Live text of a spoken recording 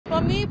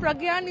me,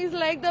 Pragyan is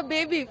like the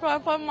baby.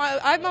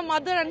 I'm a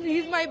mother and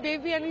he's my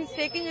baby and he's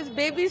taking his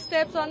baby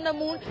steps on the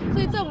moon. So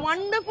it's a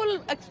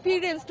wonderful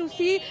experience to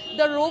see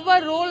the rover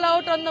roll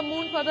out on the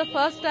moon for the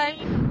first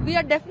time. We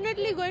are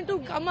definitely going to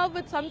come up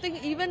with something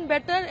even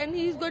better, and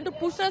he is going to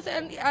push us,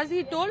 and as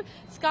he told,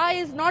 sky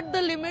is not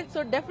the limit,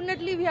 so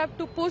definitely we have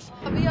to push.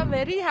 We are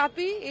very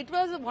happy. It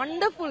was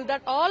wonderful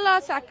that all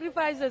our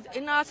sacrifices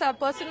in our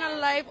personal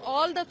life,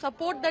 all the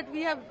support that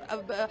we have,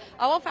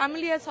 our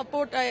family has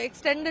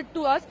extended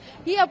to us,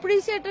 he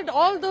appreciated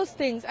all those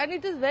things, and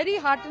it is very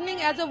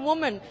heartening as a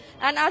woman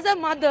and as a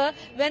mother.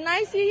 When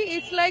I see,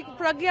 it's like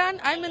Pragyan,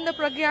 I'm in the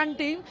Pragyan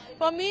team.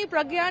 For me,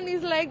 Pragyan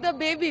is like the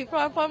baby.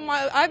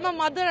 I'm a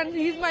mother and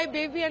he's my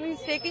baby and he's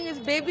taking his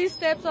baby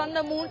steps on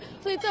the moon.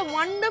 So it's a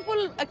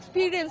wonderful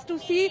experience to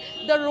see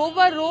the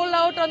rover roll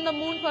out on the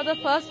moon for the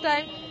first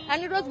time.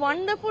 And it was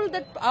wonderful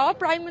that our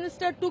Prime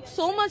Minister took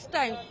so much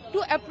time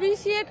to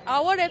appreciate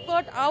our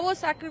effort, our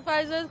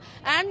sacrifices,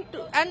 and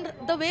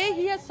the way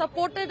he has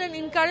supported and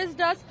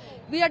encouraged us.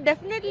 We are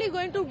definitely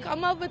going to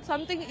come up with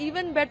something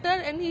even better,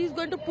 and he is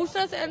going to push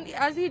us, and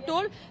as he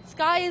told,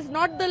 sky is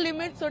not the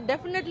limit, so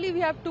definitely we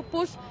have to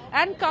push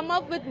and come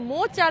up with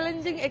more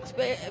challenging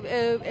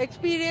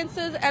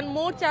experiences and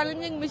more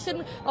challenging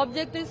mission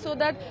objectives so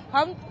that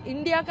हम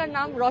India का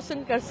नाम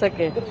रोशन कर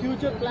सके. The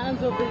future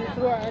plans of the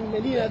ISRO and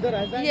many other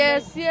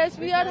Yes,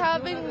 we are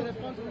having.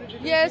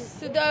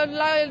 Yes,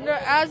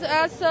 as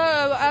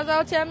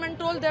our chairman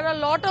told, there are a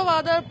lot of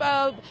other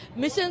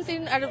missions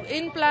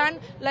in plan,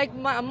 like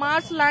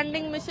Mars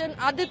landing mission,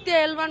 Aditya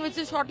L1, which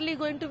is shortly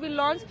going to be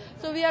launched.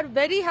 So we are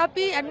very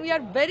happy and we are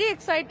very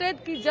excited.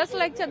 Just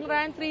like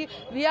Chandrayaan 3,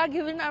 we are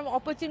given an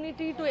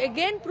opportunity to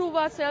again prove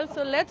ourselves.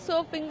 So let's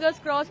hope, fingers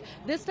crossed,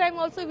 this time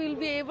also we'll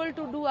be able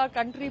to do our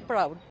country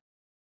proud.